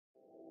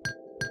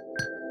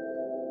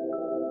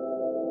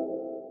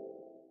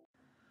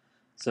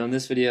So in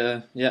this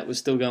video, yeah, we're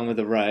still going with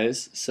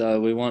arrays. So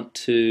um, we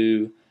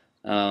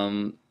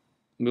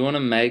want to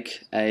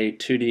make a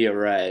 2D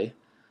array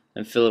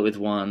and fill it with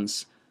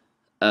ones.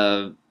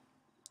 And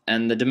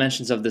the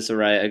dimensions of this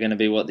array are going to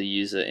be what the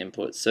user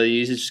inputs. So the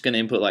user's just going to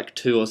input like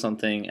 2 or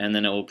something, and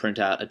then it will print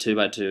out a 2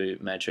 by 2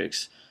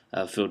 matrix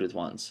filled with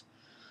ones.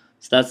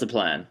 So that's the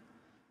plan.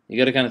 You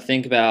got to kind of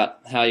think about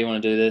how you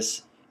want to do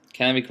this. It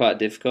can be quite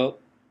difficult,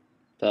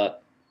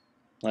 but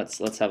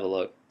let's have a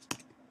look.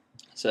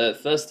 So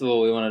first of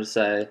all, we wanted to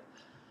say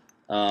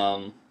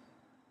I'm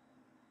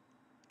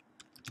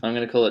going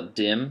to call it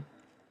dim.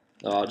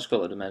 Oh, I'll just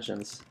call it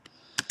dimensions.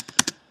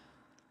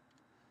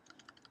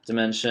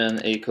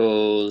 Dimension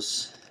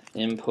equals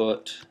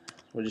input.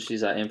 We'll just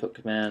use our input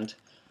command.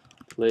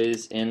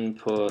 Please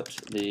input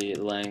the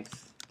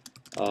length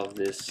of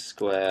this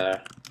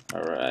square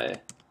array.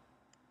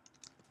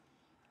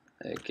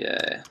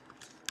 Okay.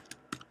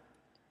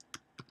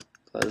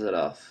 Close it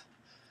off.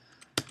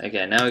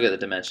 Okay, now we got the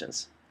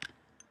dimensions.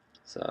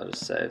 So I'll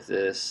just save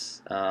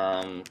this.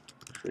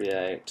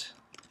 Create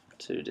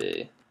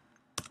 2D.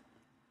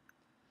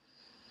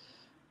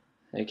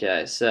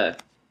 Okay, so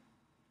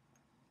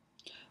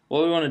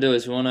what we want to do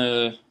is we want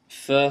to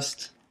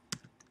first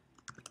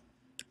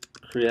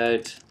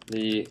create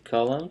the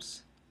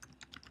columns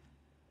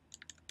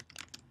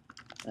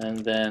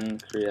and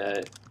then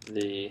create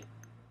the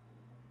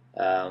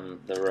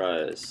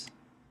rows.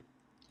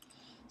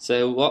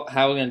 So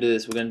how we're going to do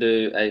this? We're going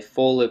to do a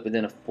for loop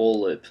within a for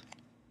loop.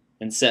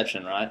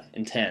 Inception, right?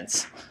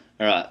 Intense.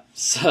 Alright,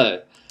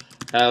 so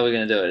how we're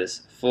going to do it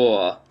is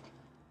for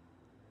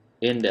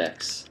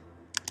index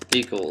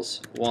equals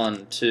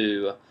 1,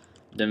 2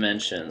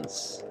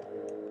 dimensions.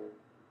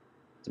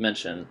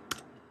 Dimension.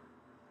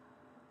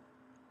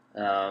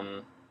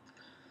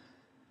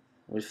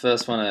 We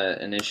first want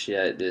to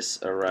initiate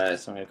this array,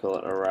 so I'm going to call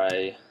it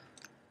array.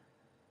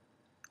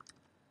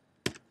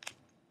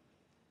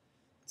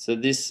 So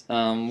this,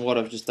 what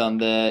I've just done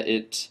there,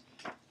 it